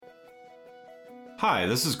Hi,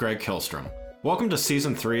 this is Greg Kilstrom. Welcome to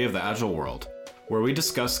Season 3 of the Agile World, where we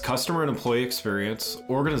discuss customer and employee experience,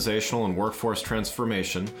 organizational and workforce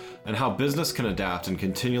transformation, and how business can adapt and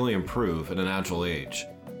continually improve in an agile age.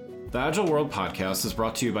 The Agile World podcast is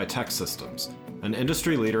brought to you by TEKsystems, an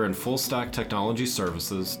industry leader in full-stack technology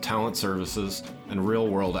services, talent services, and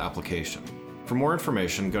real-world application. For more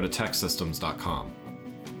information, go to TEKsystems.com.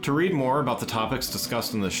 To read more about the topics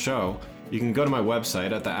discussed in this show, you can go to my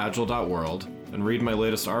website at theagile.world and read my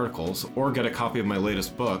latest articles, or get a copy of my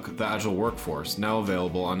latest book, The Agile Workforce, now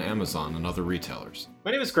available on Amazon and other retailers.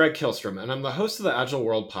 My name is Greg Kilstrom, and I'm the host of the Agile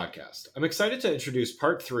World podcast. I'm excited to introduce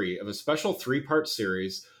part 3 of a special 3-part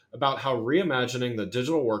series about how reimagining the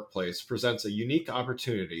digital workplace presents a unique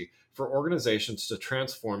opportunity for organizations to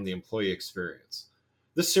transform the employee experience.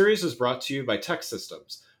 This series is brought to you by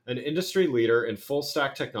TEKsystems, an industry leader in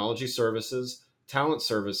full-stack technology services, talent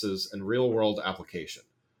services, and real-world application.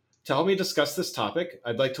 To help me discuss this topic,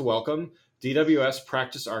 I'd like to welcome DWS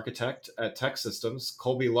Practice Architect at TEKsystems,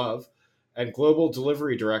 Colby Love, and Global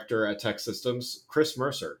Delivery Director at TEKsystems, Kris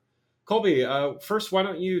Mercer. Colby, first, why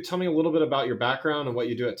don't you tell me a little bit about your background and what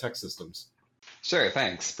you do at TEKsystems? Sure,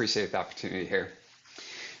 thanks. Appreciate the opportunity here.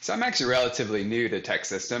 So I'm actually relatively new to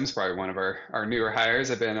TEKsystems, probably one of our newer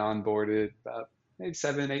hires. I've been onboarded about maybe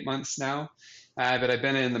 7-8 months now, but I've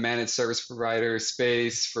been in the managed service provider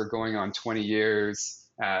space for going on 20 years.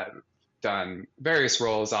 Done various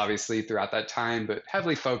roles, obviously, throughout that time, but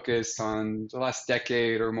heavily focused on the last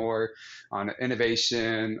decade or more on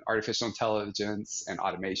innovation, artificial intelligence, and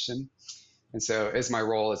automation. And so as my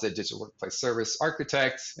role as a digital workplace service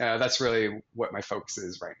architect, that's really what my focus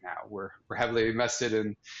is right now. We're heavily invested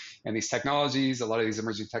in these technologies, a lot of these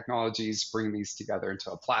emerging technologies, bringing these together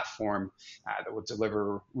into a platform that will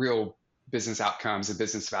deliver real business outcomes and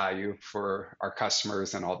business value for our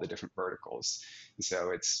customers and all the different verticals. And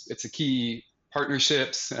so it's a key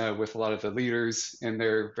partnerships with a lot of the leaders in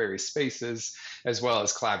their various spaces, as well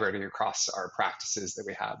as collaborating across our practices that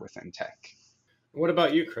we have within tech. What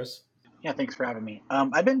about you, Kris? Yeah, thanks for having me.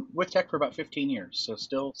 I've been with tech for about 15 years, so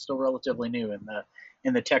still relatively new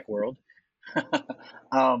in the tech world.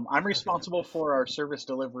 I'm responsible for our service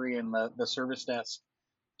delivery and the service desk,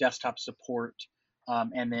 desktop support,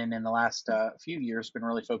 and then in the last few years, been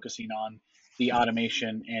really focusing on the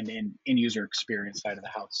automation and in user experience side of the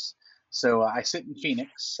house. So I sit in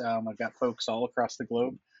Phoenix. I've got folks all across the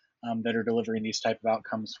globe that are delivering these type of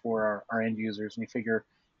outcomes for our end users. And we figure,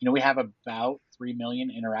 we have about 3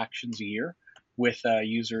 million interactions a year with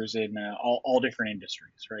users in all different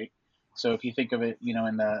industries, right? So if you think of it,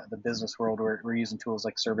 in the business world, we're using tools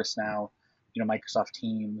like ServiceNow, Microsoft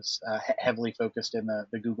Teams, heavily focused in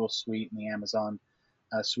the Google Suite and the Amazon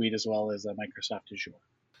Suite, as well as Microsoft Azure.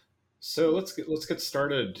 So let's get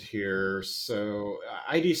started here. So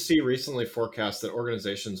IDC recently forecast that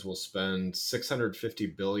organizations will spend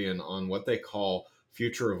 $650 billion on what they call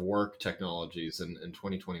future of work technologies in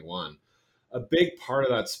 2021. A big part of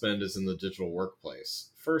that spend is in the digital workplace.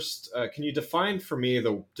 First, can you define for me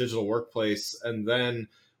the digital workplace, and then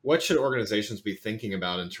what should organizations be thinking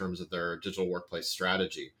about in terms of their digital workplace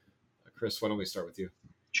strategy? Kris, why don't we start with you?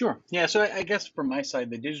 Sure. Yeah. So I guess from my side,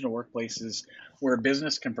 the digital workplace is where a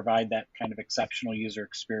business can provide that kind of exceptional user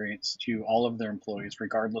experience to all of their employees,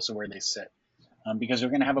 regardless of where they sit, because they're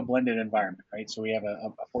going to have a blended environment, right? So we have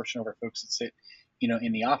a portion of our folks that sit,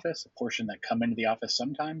 in the office, a portion that come into the office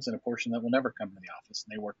sometimes, and a portion that will never come to the office,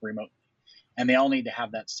 and they work remotely. And they all need to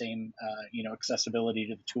have that same, accessibility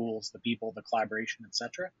to the tools, the people, the collaboration, et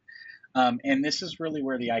cetera. And this is really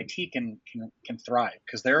where the IT can thrive,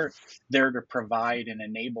 because they're there to provide and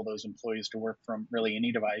enable those employees to work from really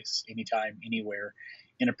any device, anytime, anywhere,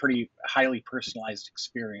 in a pretty highly personalized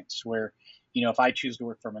experience where, if I choose to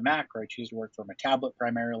work from a Mac or I choose to work from a tablet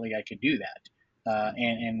primarily, I could do that.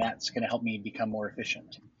 And that's going to help me become more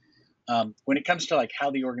efficient. When it comes to like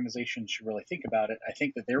how the organization should really think about it, I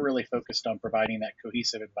think that they're really focused on providing that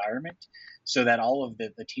cohesive environment so that all of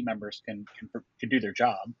the team members can do their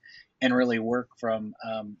job and really work from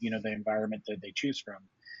the environment that they choose from.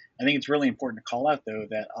 I think it's really important to call out, though,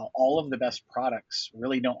 that all of the best products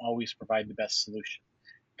really don't always provide the best solution,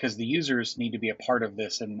 because the users need to be a part of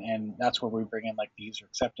this, and that's where we bring in like the user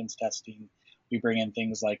acceptance testing. We bring in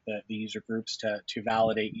things like the user groups to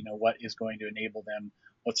validate what is going to enable them,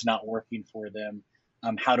 what's not working for them,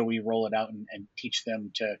 how do we roll it out and teach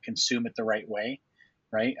them to consume it the right way,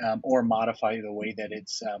 right? Or modify the way that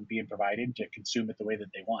it's being provided to consume it the way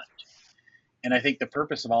that they want. And I think the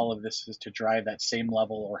purpose of all of this is to drive that same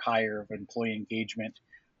level or higher of employee engagement,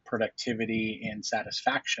 productivity, and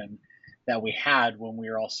satisfaction that we had when we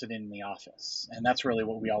were all sitting in the office. And that's really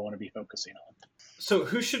what we all want to be focusing on. So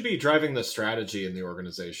who should be driving the strategy in the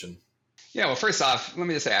organization? Yeah, well, first off, let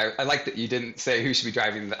me just say I like that you didn't say who should be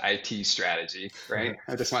driving the IT strategy, right?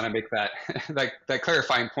 I just want to make that that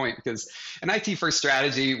clarifying point, because an IT first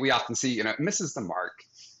strategy we often see, it misses the mark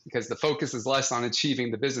because the focus is less on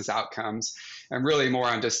achieving the business outcomes and really more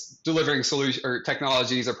on just delivering solution or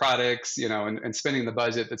technologies or products, and spending the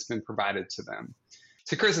budget that's been provided to them.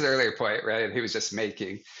 To Chris's earlier point, right, he was just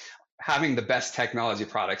making, having the best technology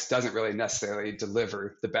products doesn't really necessarily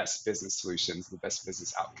deliver the best business solutions, the best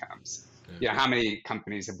business outcomes. How many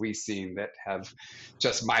companies have we seen that have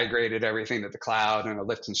just migrated everything to the cloud in a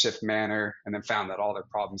lift and shift manner and then found that all their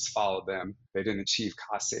problems followed them? They didn't achieve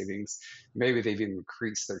cost savings. Maybe they've even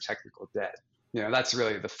increased their technical debt. That's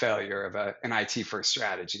really the failure of an IT first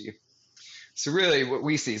strategy. So really what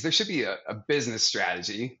we see is there should be a business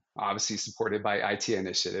strategy, obviously supported by IT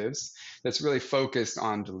initiatives, that's really focused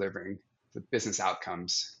on delivering the business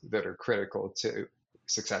outcomes that are critical to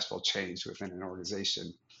successful change within an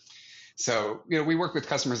organization. So, we work with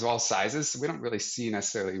customers of all sizes, so we don't really see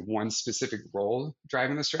necessarily one specific role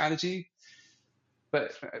driving the strategy,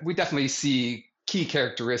 but we definitely see key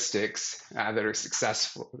characteristics that are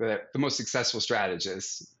successful, that the most successful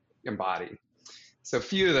strategists embody. So a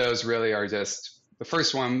few of those really are just, the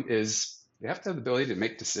first one is they have to have the ability to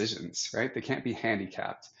make decisions, right? They can't be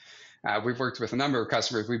handicapped. We've worked with a number of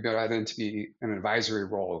customers. We've brought in to be an advisory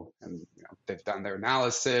role, and they've done their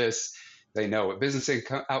analysis. They know what business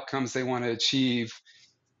outcomes they want to achieve.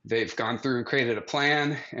 They've gone through and created a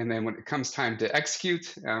plan, and then when it comes time to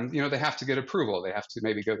execute, they have to get approval. They have to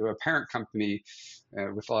maybe go to a parent company.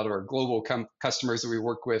 With a lot of our global customers that we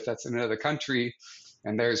work with, that's in another country.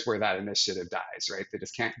 And there's where that initiative dies, right? They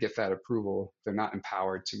just can't get that approval. They're not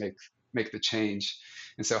empowered to make the change.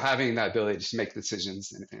 And so having that ability to make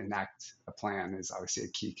decisions and enact a plan is obviously a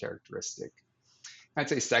key characteristic. I'd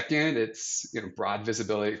say second, it's broad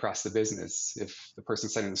visibility across the business. If the person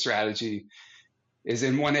setting the strategy is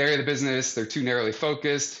in one area of the business, they're too narrowly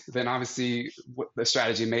focused, then obviously the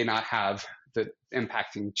strategy may not have the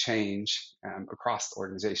impacting change across the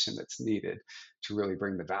organization that's needed to really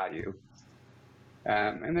bring the value.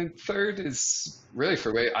 And then third is really,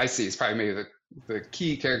 for what I see, is probably maybe the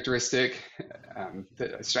key characteristic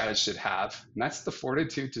that a strategist should have, and that's the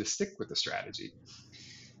fortitude to stick with the strategy.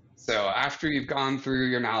 So after you've gone through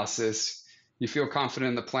your analysis, you feel confident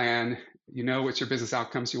in the plan, you know what your business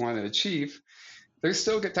outcomes you want to achieve, there's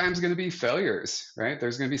still at times going to be failures, right?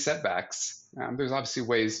 There's going to be setbacks. There's obviously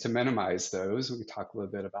ways to minimize those. We can talk a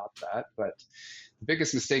little bit about that, but the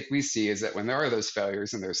biggest mistake we see is that when there are those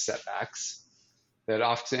failures and there's setbacks, that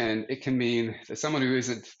often it can mean that someone who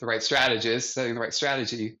isn't the right strategist setting the right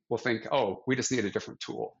strategy will think, oh, we just need a different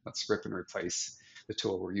tool. Let's rip and replace the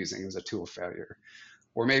tool we're using. It was a tool failure.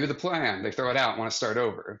 Or maybe the plan, they throw it out and want to start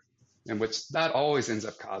over. And which that always ends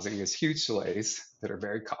up causing is huge delays that are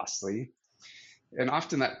very costly. And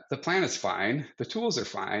often that the plan is fine, the tools are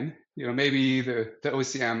fine. Maybe the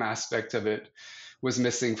OCM aspect of it was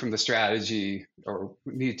missing from the strategy or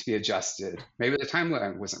need to be adjusted. Maybe the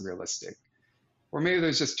timeline wasn't realistic. Or maybe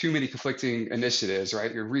there's just too many conflicting initiatives,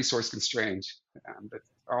 right? You're resource constrained that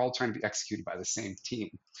are all trying to be executed by the same team.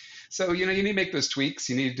 So, you need to make those tweaks.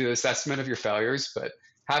 You need to do an assessment of your failures, but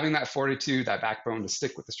having that fortitude, that backbone to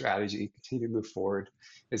stick with the strategy, continue to move forward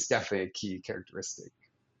is definitely a key characteristic.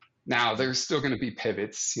 Now, there's still going to be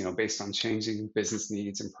pivots, based on changing business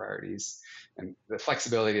needs and priorities, and the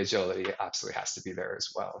flexibility, agility absolutely has to be there as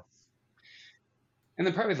well. And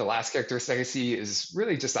then probably the last characteristic I see is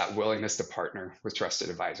really just that willingness to partner with trusted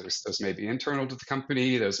advisors. Those may be internal to the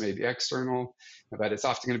company, those may be external, but it's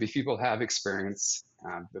often going to be people who have experience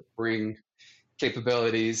that bring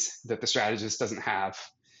capabilities that the strategist doesn't have,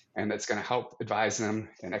 and that's going to help advise them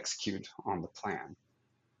and execute on the plan.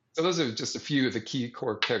 So those are just a few of the key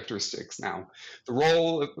core characteristics. Now, the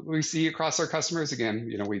role we see across our customers, again,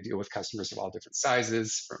 we deal with customers of all different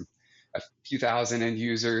sizes, from a few thousand end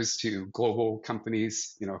users to global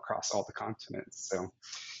companies, across all the continents. So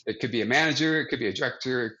it could be a manager, it could be a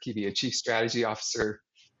director, it could be a chief strategy officer.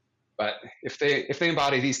 But if they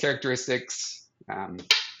embody these characteristics,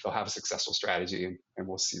 they'll have a successful strategy, and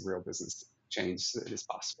we'll see real business change that is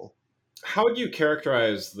possible. How would you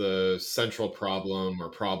characterize the central problem or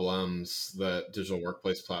problems that digital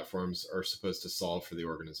workplace platforms are supposed to solve for the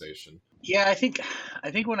organization? Yeah, I think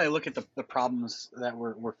when I look at the problems that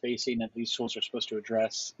we're facing that these tools are supposed to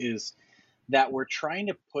address is that we're trying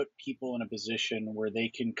to put people in a position where they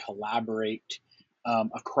can collaborate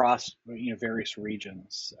across various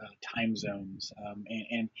regions, time zones,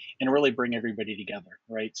 and really bring everybody together,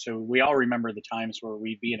 right? So we all remember the times where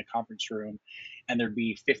we'd be in a conference room and there'd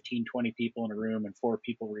be 15, 20 people in a room and 4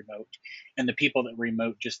 people remote. And the people that were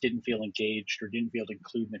remote just didn't feel engaged or didn't feel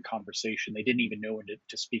included in the conversation. They didn't even know when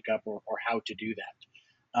to speak up or how to do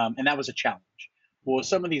that. And that was a challenge. Well, with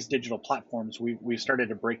some of these digital platforms, we've started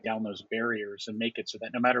to break down those barriers and make it so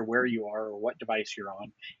that no matter where you are or what device you're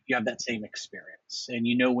on, you have that same experience and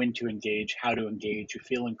you know when to engage, how to engage, you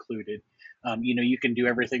feel included. You can do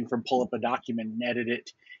everything from pull up a document and edit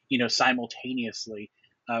it, simultaneously.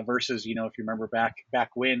 Versus, if you remember back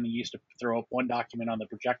when you used to throw up one document on the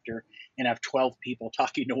projector and have 12 people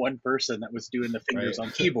talking to one person that was doing the fingers Right.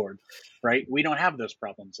 on keyboard, right? We don't have those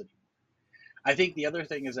problems anymore. I think the other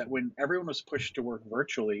thing is that when everyone was pushed to work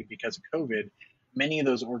virtually because of COVID, many of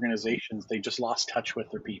those organizations, they just lost touch with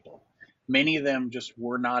their people. Many of them just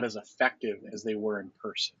were not as effective as they were in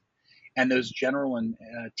person. And those general and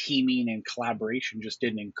teaming and collaboration just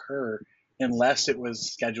didn't occur unless it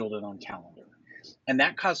was scheduled and on calendar. And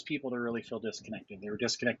that caused people to really feel disconnected. They were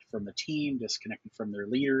disconnected from the team, disconnected from their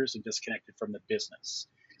leaders, and disconnected from the business.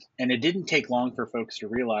 And it didn't take long for folks to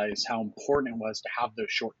realize how important it was to have those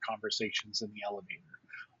short conversations in the elevator,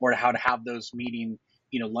 or how to have those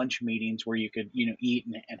lunch meetings where you could, eat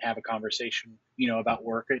and have a conversation, about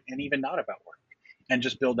work and even not about work, and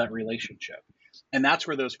just build that relationship. And that's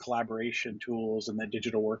where those collaboration tools and the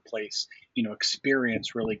digital workplace,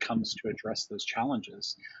 experience really comes to address those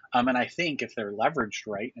challenges. And I think if they're leveraged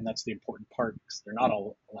right, and that's the important part, because they're not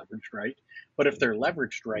all leveraged right, but if they're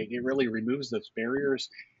leveraged right, it really removes those barriers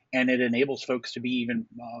and it enables folks to be even,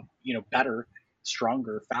 better,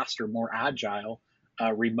 stronger, faster, more agile,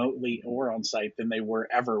 remotely or on site than they were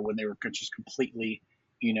ever when they were just completely,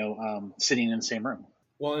 sitting in the same room.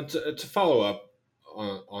 Well, and to follow up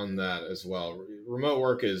on that as well, remote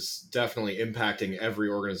work is definitely impacting every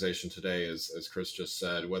organization today, as Kris just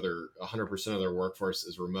said, whether 100% of their workforce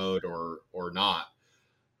is remote or not.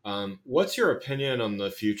 What's your opinion on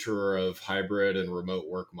the future of hybrid and remote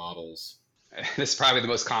work models? This is probably the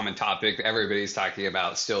most common topic that everybody's talking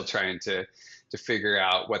about, still trying to figure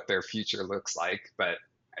out what their future looks like. But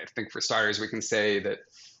I think for starters, we can say that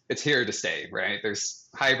it's here to stay, right? There's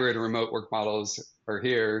hybrid and remote work models are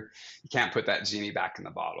here. You can't put that genie back in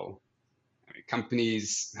the bottle. I mean,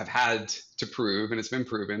 companies have had to prove, and it's been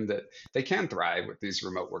proven, that they can thrive with these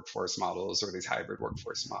remote workforce models or these hybrid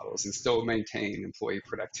workforce models and still maintain employee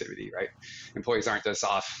productivity, right? Employees aren't just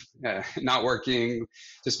off not working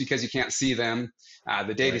just because you can't see them.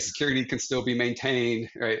 The data Right. security can still be maintained,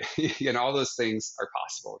 right? All those things are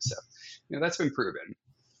possible. So, that's been proven.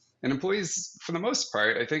 And employees, for the most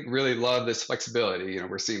part, I think really love this flexibility.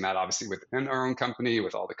 We're seeing that obviously within our own company,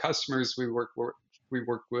 with all the customers we work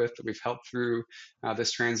with, that we've helped through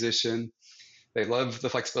this transition. They love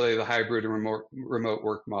the flexibility of the hybrid and remote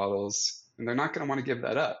work models, and they're not going to want to give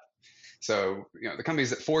that up. So, the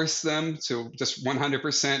companies that force them to just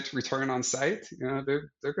 100% return on site,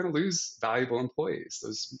 they're going to lose valuable employees.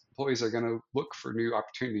 Those employees are going to look for new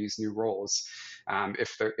opportunities, new roles,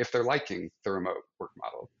 if they're liking the remote work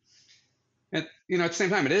model. And, at the same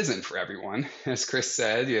time, it isn't for everyone. As Kris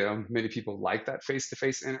said, many people like that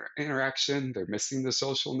face-to-face interaction. They're missing the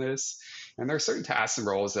socialness. And there are certain tasks and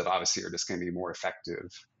roles that obviously are just going to be more effective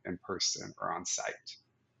in person or on site.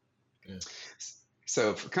 Yeah.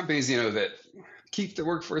 So for companies, that keep the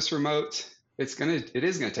workforce remote, it is going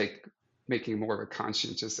to take making more of a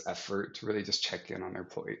conscientious effort to really just check in on their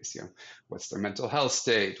employees. What's their mental health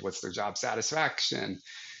state? What's their job satisfaction?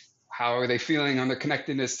 How are they feeling on their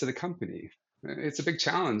connectedness to the company? It's a big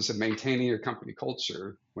challenge of maintaining your company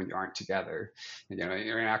culture when you aren't together. And,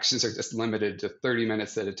 your interactions are just limited to 30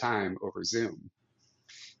 minutes at a time over Zoom.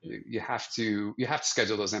 You have to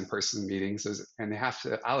schedule those in-person meetings, and they have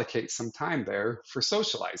to allocate some time there for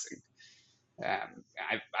socializing.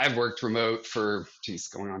 I've worked remote for,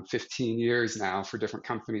 going on 15 years now for different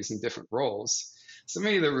companies in different roles. So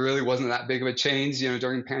maybe there really wasn't that big of a change,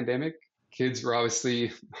 during the pandemic. Kids were obviously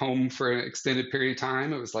home for an extended period of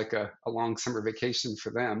time. It was like a long summer vacation for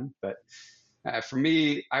them. But for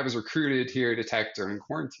me, I was recruited here to Tek during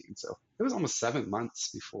quarantine. So it was almost 7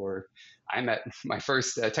 months before I met my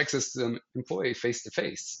first TEKsystem employee face to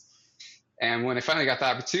face. And when I finally got the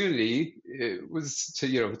opportunity, it was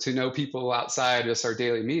to know people outside just our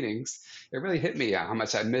daily meetings. It really hit me how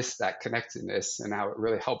much I missed that connectedness and how it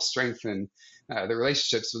really helped strengthen the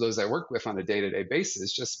relationships with those I work with on a day-to-day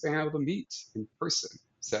basis, just being able to meet in person.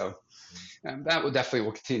 So that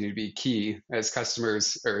will continue to be key as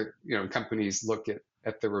customers or companies look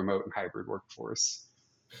at the remote and hybrid workforce.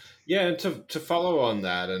 Yeah, and to follow on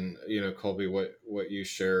that, and Colby, what you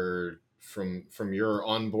shared from your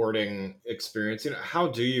onboarding experience, how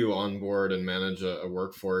do you onboard and manage a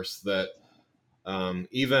workforce that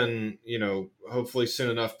even hopefully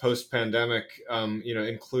soon enough post pandemic,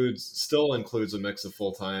 still includes a mix of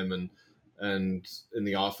full time and in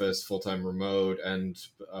the office, full time remote, and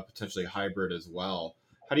potentially hybrid as well.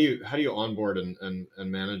 How do you onboard and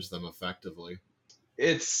manage them effectively?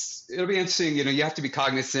 It'll be interesting. You have to be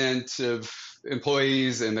cognizant of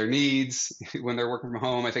employees and their needs when they're working from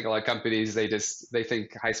home. I think a lot of companies, they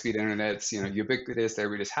think high speed internet's ubiquitous,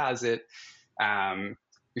 everybody just has it. um,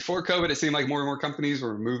 Before COVID, it seemed like more and more companies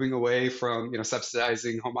were moving away from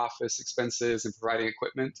subsidizing home office expenses and providing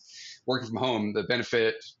equipment. Working from home, the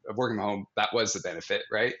benefit of working from home, that was the benefit,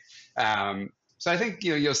 right? um, so I think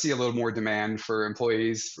you'll see a little more demand for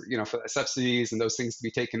employees for the subsidies and those things to be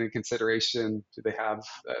taken into consideration. Do they have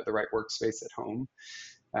the right workspace at home?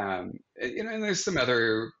 And there's some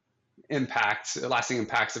other lasting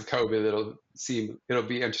impacts of COVID. It'll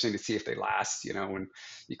be interesting to see if they last. When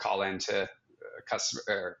you call into a customer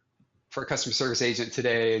or for a customer service agent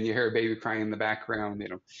today, and you hear a baby crying in the background,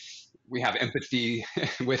 we have empathy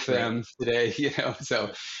with them Right. today.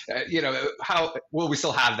 So how will we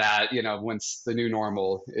still have that? Once the new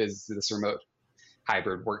normal is this remote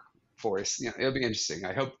hybrid workforce, it'll be interesting.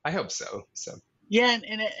 I hope so. So Yeah,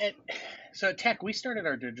 so at Tech, we started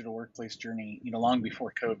our digital workplace journey, long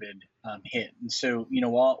before COVID hit. And so,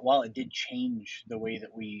 while it did change the way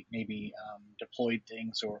that we maybe deployed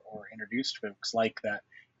things or introduced folks, like that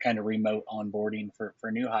kind of remote onboarding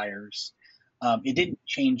for new hires, it didn't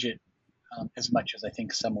change it as much as I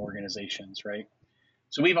think some organizations, right?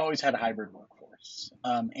 So we've always had a hybrid workforce,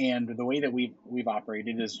 and the way that we've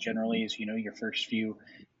operated is generally is your first few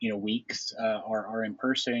weeks are in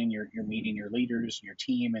person. You're meeting your leaders, your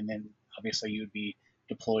team, and then obviously you would be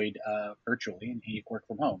deployed virtually and you work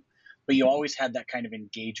from home. But you always had that kind of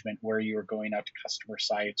engagement where you were going out to customer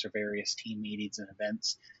sites or various team meetings and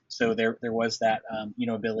events. So there was that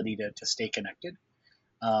ability to stay connected,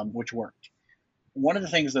 which worked. One of the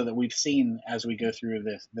things though that we've seen as we go through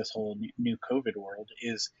this whole new COVID world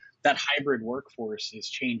is that hybrid workforce is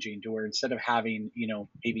changing to where instead of having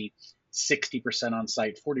maybe 60% on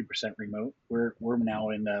site, 40% remote, we're now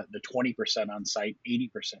in the 20% on site, 80%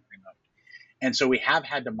 remote. And so we have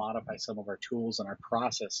had to modify some of our tools and our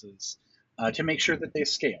processes to make sure that they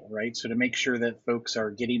scale, right? So to make sure that folks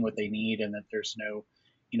are getting what they need and that there's no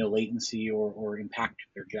latency or impact to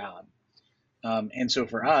their job. And so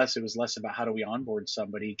for us, it was less about how do we onboard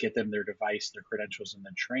somebody, get them their device, their credentials, and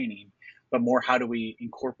then training, but more how do we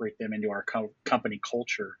incorporate them into our company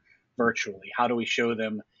culture virtually? How do we show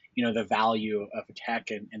them, the value of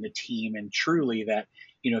tech and the team, and truly that,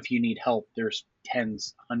 if you need help, there's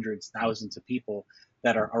tens, hundreds, thousands of people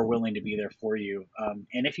that are willing to be there for you.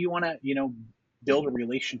 And if you want to, build a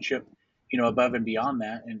relationship, above and beyond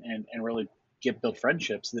that, and really build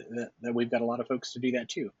friendships, that we've got a lot of folks to do that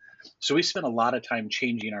too. So we spent a lot of time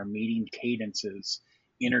changing our meeting cadences,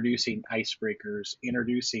 introducing icebreakers,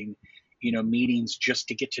 introducing, meetings just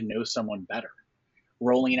to get to know someone better,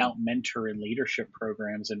 rolling out mentor and leadership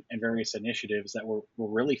programs and various initiatives that were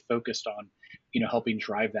really focused on, helping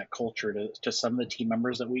drive that culture to some of the team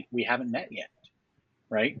members that we haven't met yet,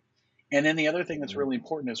 right? And then the other thing that's really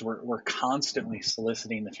important is we're constantly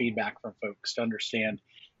soliciting the feedback from folks to understand,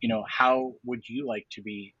 how would you like to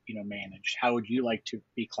be, managed? How would you like to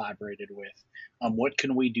be collaborated with? What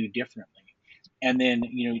can we do differently? And then,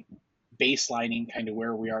 baselining kind of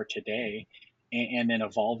where we are today, and then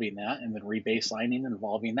evolving that, and then rebaselining and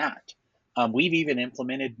evolving that. We've even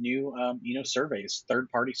implemented new, surveys,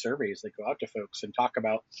 third-party surveys that go out to folks and talk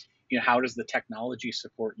about, how does the technology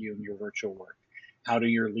support you in your virtual work? How do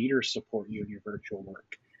your leaders support you in your virtual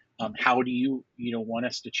work? How do you want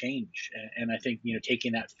us to change? And I think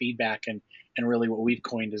taking that feedback and really what we've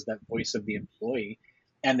coined is that voice of the employee,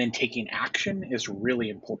 and then taking action is really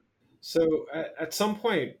important. So at some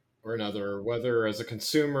point or another, whether as a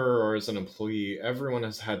consumer or as an employee, everyone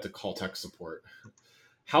has had to call tech support.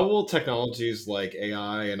 How will technologies like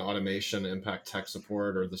AI and automation impact tech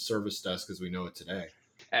support or the service desk as we know it today?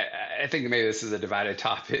 I think maybe this is a divided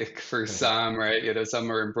topic for some, right?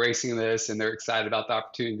 Some are embracing this and they're excited about the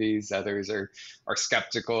opportunities. Others are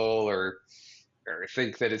skeptical or or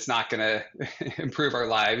think that it's not going to improve our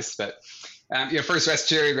lives. But first,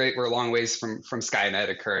 rest assured, right? We're a long ways from Skynet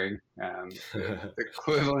occurring. The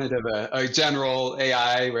equivalent of a general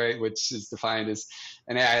AI, right, which is defined as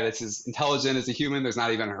an AI that's as intelligent as a human. There's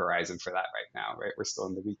not even a horizon for that right now, right? We're still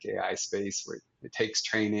in the weak AI space where it takes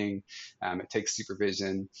training, it takes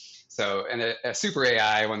supervision. So, and a super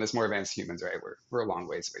AI, one that's more advanced humans, right? We're a long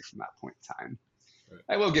ways away from that point in time.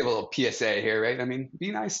 I will give a little PSA here, right? I mean,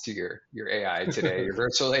 be nice to your AI today, your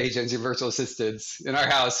virtual agents, your virtual assistants. In our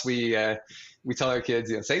house, we tell our kids,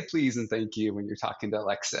 say please and thank you when you're talking to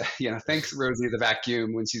Alexa. Thanks Rosie the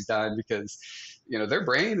vacuum when she's done, because their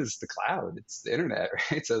brain is the cloud, it's the internet,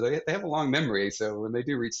 right? So they have a long memory. So when they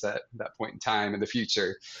do reach that point in time in the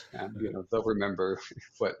future, they'll remember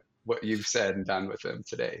what you've said and done with them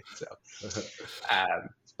today. So,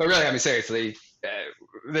 but really, I mean, seriously,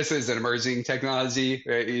 this is an emerging technology,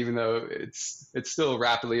 right? Even though it's still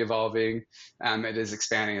rapidly evolving. It is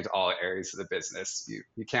expanding into all areas of the business.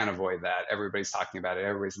 You can't avoid that. Everybody's talking about it.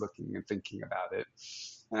 Everybody's looking and thinking about it.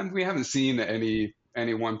 And we haven't seen any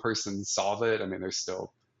one person solve it. I mean, there's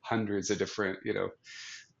still hundreds of different,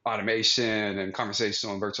 automation and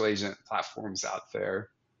conversational and virtual agent platforms out there.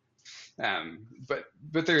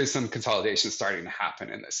 But there is some consolidation starting to happen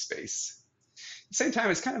in this space. At the same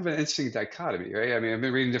time, it's kind of an interesting dichotomy, right? I mean, I've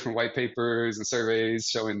been reading different white papers and surveys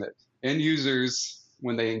showing that end users,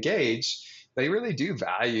 when they engage, they really do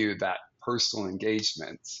value that personal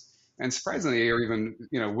engagement. And surprisingly, are even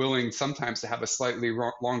willing sometimes to have a slightly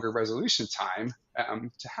longer resolution time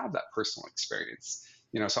to have that personal experience.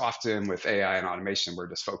 So often with AI and automation, we're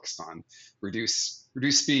just focused on reduce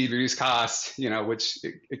speed, reduce cost, which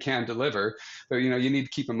it can deliver. But you need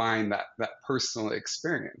to keep in mind that personal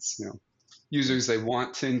experience. Users, they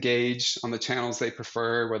want to engage on the channels they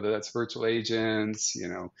prefer, whether that's virtual agents,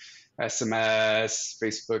 SMS,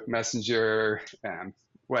 Facebook Messenger,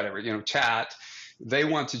 whatever, chat. They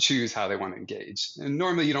want to choose how they want to engage. And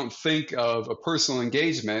normally you don't think of a personal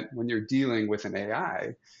engagement when you're dealing with an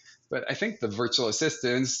AI. But I think the virtual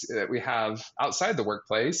assistants that we have outside the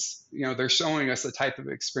workplace, they're showing us the type of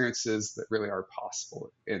experiences that really are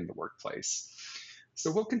possible in the workplace. So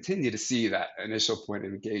we'll continue to see that initial point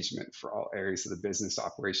of engagement for all areas of the business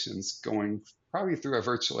operations going probably through a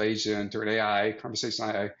virtual agent or an AI, conversational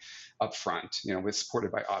AI up front, with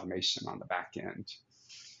supported by automation on the back end.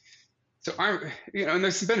 So and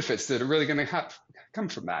there's some benefits that are really going to come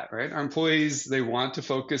from that, right? Our employees, they want to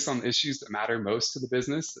focus on issues that matter most to the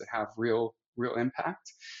business, that have real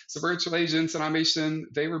impact. So virtual agents and automation,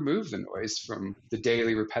 they remove the noise from the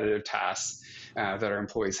daily repetitive tasks that our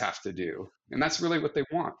employees have to do. And that's really what they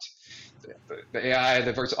want. The AI,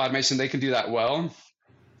 the virtual automation, they can do that well.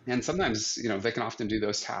 And sometimes, they can often do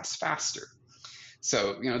those tasks faster.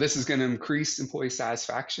 So, this is going to increase employee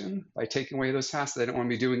satisfaction by taking away those tasks they don't want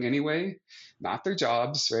to be doing anyway, not their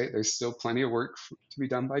jobs, right? There's still plenty of work to be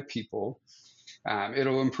done by people.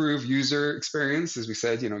 It'll improve user experience. As we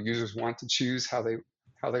said, users want to choose how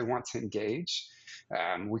they want to engage.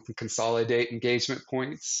 We can consolidate engagement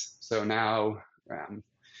points. So now,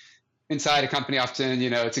 inside a company, often,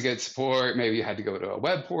 to get support, maybe you had to go to a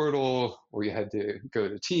web portal, or you had to go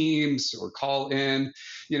to Teams or call in.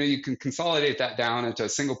 You can consolidate that down into a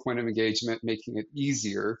single point of engagement, making it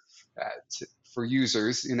easier for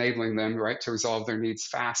users, enabling them, right, to resolve their needs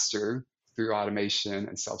faster through automation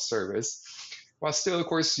and self-service, while still, of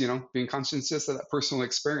course, being conscientious of that personal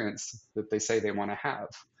experience that they say they want to have.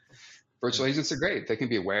 Virtual agents are great. They can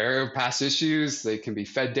be aware of past issues. They can be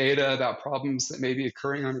fed data about problems that may be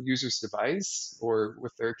occurring on a user's device or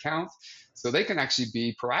with their account. So they can actually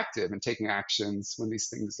be proactive in taking actions when these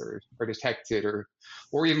things are detected,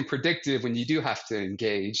 or even predictive when you do have to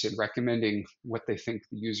engage, and recommending what they think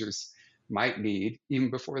the users might need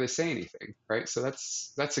even before they say anything, right? So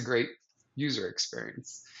that's a great user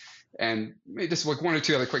experience. And maybe just like one or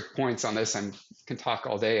two other quick points on this. I can talk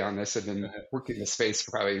all day on this. I've been working in this space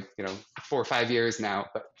for probably 4 or 5 years now.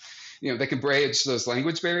 But they can bridge those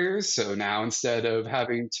language barriers. So now, instead of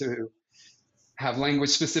having to have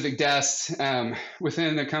language-specific desks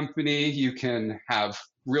within a company, you can have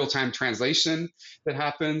real-time translation that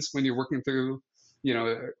happens when you're working through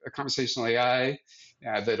a conversational AI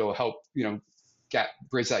that'll help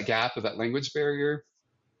bridge that gap of that language barrier.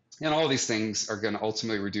 And all these things are going to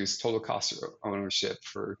ultimately reduce total cost of ownership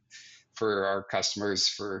for our customers,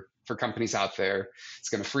 for companies out there. It's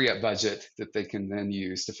going to free up budget that they can then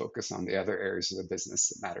use to focus on the other areas of the business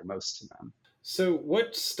that matter most to them. So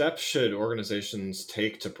what steps should organizations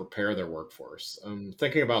take to prepare their workforce?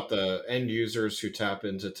 Thinking about the end users who tap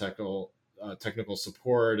into technical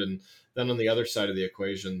support, and then on the other side of the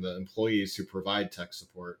equation, the employees who provide tech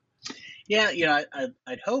support. Yeah,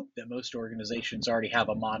 I'd hope that most organizations already have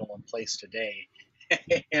a model in place today,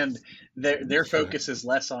 and their focus is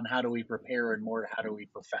less on how do we prepare and more how do we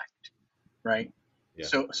perfect, right? Yeah.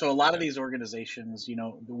 So a lot of these organizations,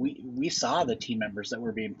 we saw the team members that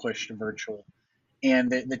were being pushed to virtual, and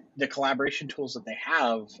the collaboration tools that they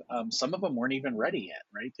have, some of them weren't even ready yet,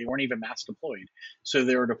 right? They weren't even mass deployed, so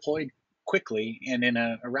they were deployed quickly and in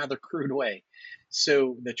a rather crude way.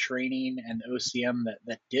 So the training and OCM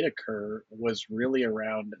that did occur was really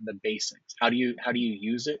around the basics. How do you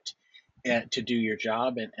use it to do your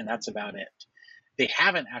job, and that's about it. They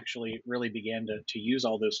haven't actually really began to use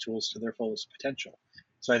all those tools to their fullest potential.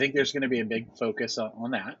 So I think there's going to be a big focus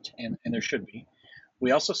on that, and there should be.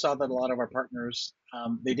 We also saw that a lot of our partners,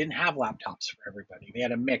 they didn't have laptops for everybody. They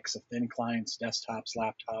had a mix of thin clients, desktops,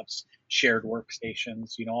 laptops, shared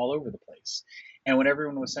workstations, all over the place. And when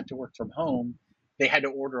everyone was sent to work from home, they had to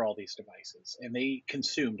order all these devices, and they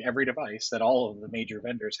consumed every device that all of the major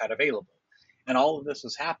vendors had available. And all of this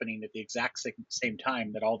was happening at the exact same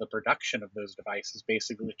time that all the production of those devices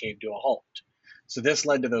basically came to a halt. So this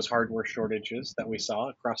led to those hardware shortages that we saw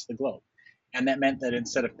across the globe. And that meant that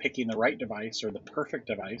instead of picking the right device or the perfect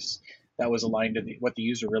device that was aligned to what the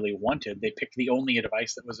user really wanted, they picked the only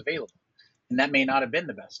device that was available. And that may not have been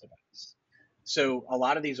the best device. So a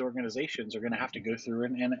lot of these organizations are going to have to go through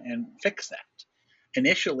and fix that.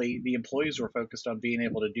 Initially, the employees were focused on being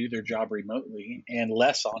able to do their job remotely and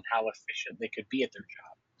less on how efficient they could be at their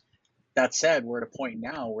job. That said, we're at a point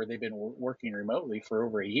now where they've been working remotely for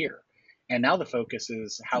over a year. And now the focus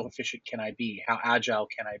is, how efficient can I be? How agile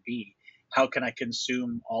can I be? How can I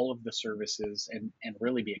consume all of the services and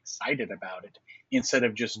really be excited about it instead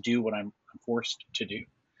of just do what I'm forced to do?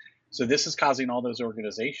 So this is causing all those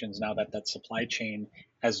organizations, now that that supply chain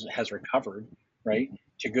has recovered, right,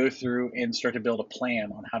 to go through and start to build a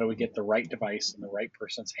plan on how do we get the right device in the right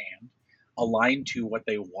person's hand, aligned to what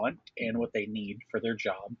they want and what they need for their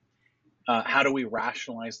job. How do we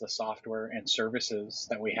rationalize the software and services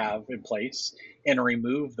that we have in place and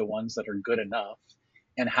remove the ones that are good enough?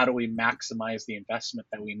 And how do we maximize the investment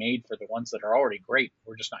that we made for the ones that are already great?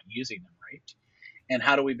 We're just not using them right. And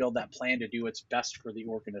how do we build that plan to do what's best for the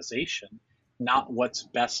organization, not what's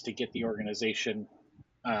best to get the organization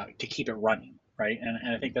to keep it running, right?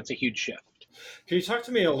 And I think that's a huge shift. Can you talk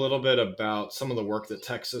to me a little bit about some of the work that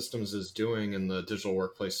TEKsystems is doing in the digital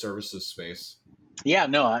workplace services space? Yeah,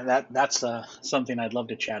 no, that's something I'd love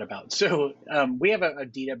to chat about. So we have a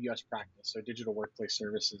DWS practice, so Digital Workplace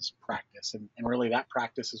Services practice, and really that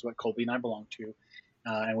practice is what Colby and I belong to,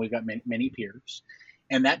 and we've got many peers.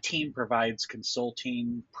 And that team provides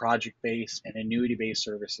consulting, project-based, and annuity-based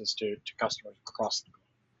services to customers across the globe.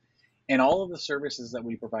 And all of the services that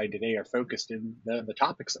we provide today are focused in the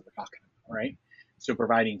topics that we're talking about, right? So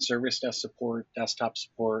providing service desk support, desktop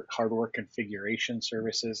support, hardware configuration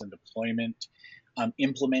services and deployment,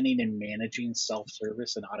 implementing and managing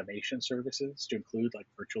self-service and automation services to include like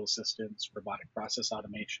virtual assistants, robotic process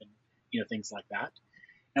automation, things like that.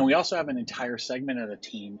 And we also have an entire segment of the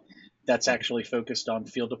team that's actually focused on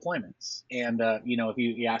field deployments. And, if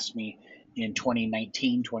you asked me in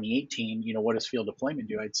 2019, 2018, what does field deployment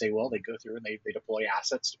do? I'd say, well, they go through and they deploy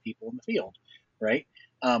assets to people in the field, right?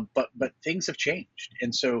 But things have changed.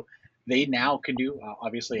 And so they now can do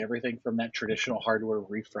obviously everything from that traditional hardware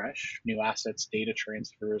refresh, new assets, data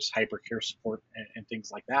transfers, hypercare support, and things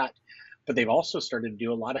like that. But they've also started to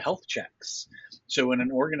do a lot of health checks. So in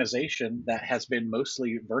an organization that has been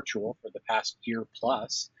mostly virtual for the past year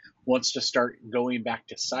plus, wants to start going back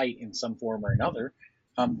to site in some form or another,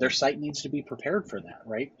 their site needs to be prepared for that,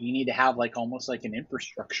 right? You need to have almost like an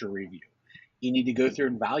infrastructure review. You need to go through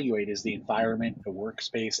and evaluate, is the environment, the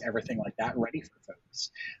workspace, everything like that ready for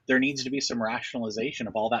folks? There needs to be some rationalization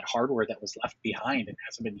of all that hardware that was left behind and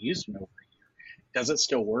hasn't been used in over a year. Does it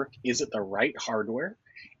still work? Is it the right hardware?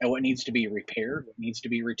 And what needs to be repaired? What needs to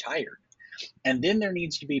be retired? And then there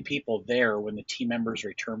needs to be people there when the team members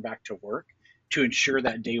return back to work to ensure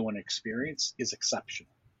that day one experience is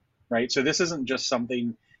exceptional, right? So this isn't just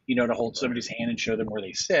something, to hold somebody's hand and show them where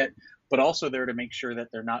they sit, but also there to make sure that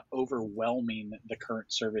they're not overwhelming the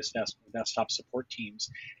current service desk or desktop support teams.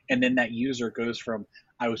 And then that user goes from,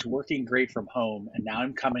 I was working great from home, and now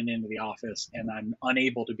I'm coming into the office and I'm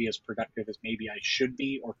unable to be as productive as maybe I should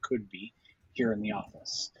be or could be here in the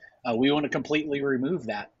office. We want to completely remove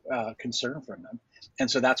that concern from them.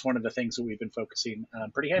 And so that's one of the things that we've been focusing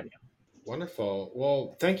pretty heavy on. Wonderful.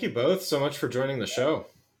 Well, thank you both so much for joining the show.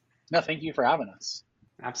 No, thank you for having us.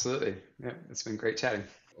 Absolutely. Yeah, it's been great chatting.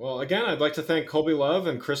 Well, again, I'd like to thank Colby Love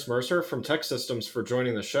and Kris Mercer from TEKsystems for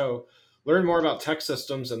joining the show. Learn more about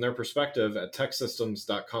TEKsystems and their perspective at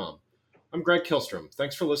TEKsystems.com. I'm Greg Kihlstrom.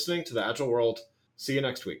 Thanks for listening to the Agile World. See you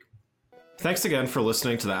next week. Thanks again for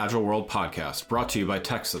listening to the Agile World podcast, brought to you by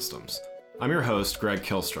TEKsystems. I'm your host, Greg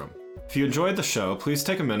Kihlstrom. If you enjoyed the show, please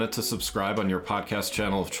take a minute to subscribe on your podcast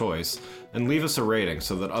channel of choice and leave us a rating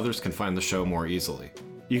so that others can find the show more easily.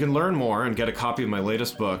 You can learn more and get a copy of my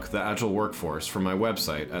latest book, The Agile Workforce, from my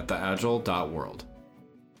website at theagile.world.